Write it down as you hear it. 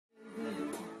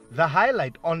The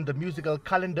highlight on the musical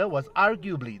calendar was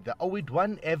arguably the Owe It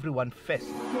One Everyone Fest.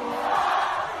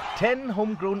 10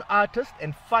 homegrown artists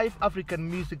and 5 African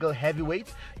musical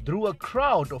heavyweights drew a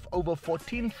crowd of over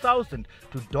 14,000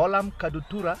 to Dolam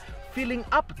Kadutura, filling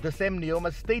up the Sam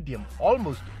Nujoma Stadium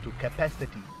almost to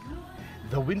capacity.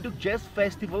 The Windhoek Jazz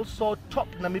Festival saw top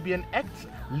Namibian acts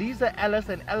Lisa Ellis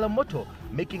and Elamoto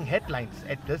making headlines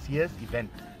at this year's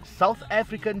event. South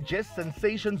African jazz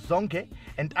sensation Zonke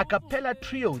and a cappella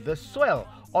trio The Swell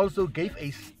also gave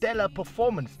a stellar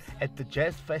performance at the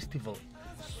Jazz Festival.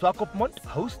 Swakopmund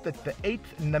hosted the 8th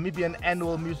Namibian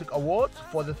Annual Music Awards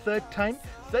for the 3rd time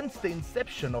since the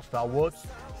inception of the awards.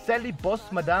 Sally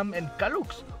Boss Madame and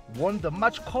Galux won the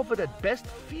much coveted Best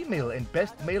Female and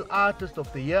Best Male Artist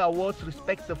of the Year awards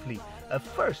respectively, a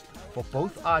first for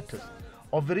both artists.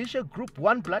 Ovarisha Group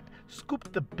One Blood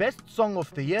scooped the Best Song of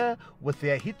the Year with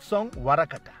their hit song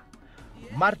Warakata.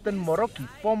 Martin Moroki,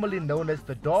 formerly known as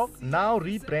The Dog, now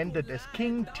rebranded as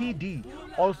King TD,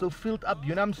 also filled up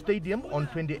Unam Stadium on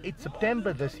 28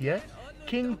 September this year.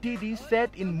 King TD said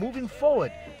in moving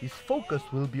forward, his focus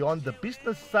will be on the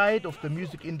business side of the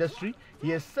music industry.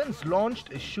 He has since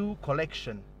launched a shoe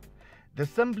collection. The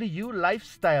Simply You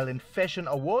Lifestyle and Fashion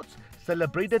Awards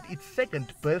celebrated its 2nd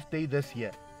birthday this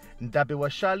year.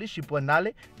 Ndabewashali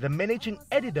Shipwanale, the managing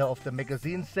editor of the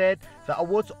magazine, said the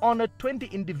awards honored 20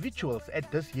 individuals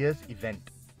at this year's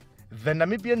event. The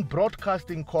Namibian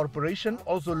Broadcasting Corporation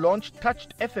also launched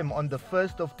Touched FM on the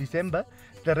 1st of December.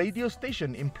 The radio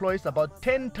station employs about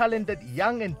 10 talented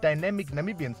young and dynamic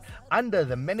Namibians under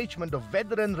the management of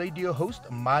veteran radio host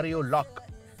Mario Locke.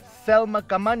 Selma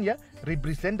Kamanya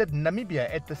represented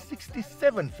Namibia at the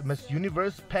 67th Miss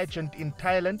Universe pageant in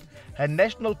Thailand. Her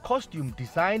national costume,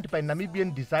 designed by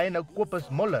Namibian designer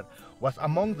Kopus Moller, was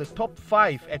among the top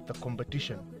 5 at the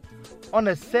competition. On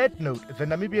a sad note, the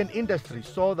Namibian industry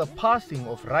saw the passing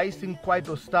of rising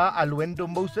Kwaito star Alwendo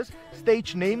Moses,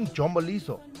 stage name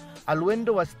Jomoliso.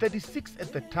 Alwendo was 36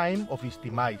 at the time of his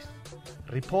demise.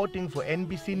 Reporting for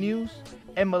NBC News,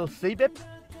 Emil Sebeb,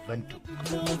 Windhoek.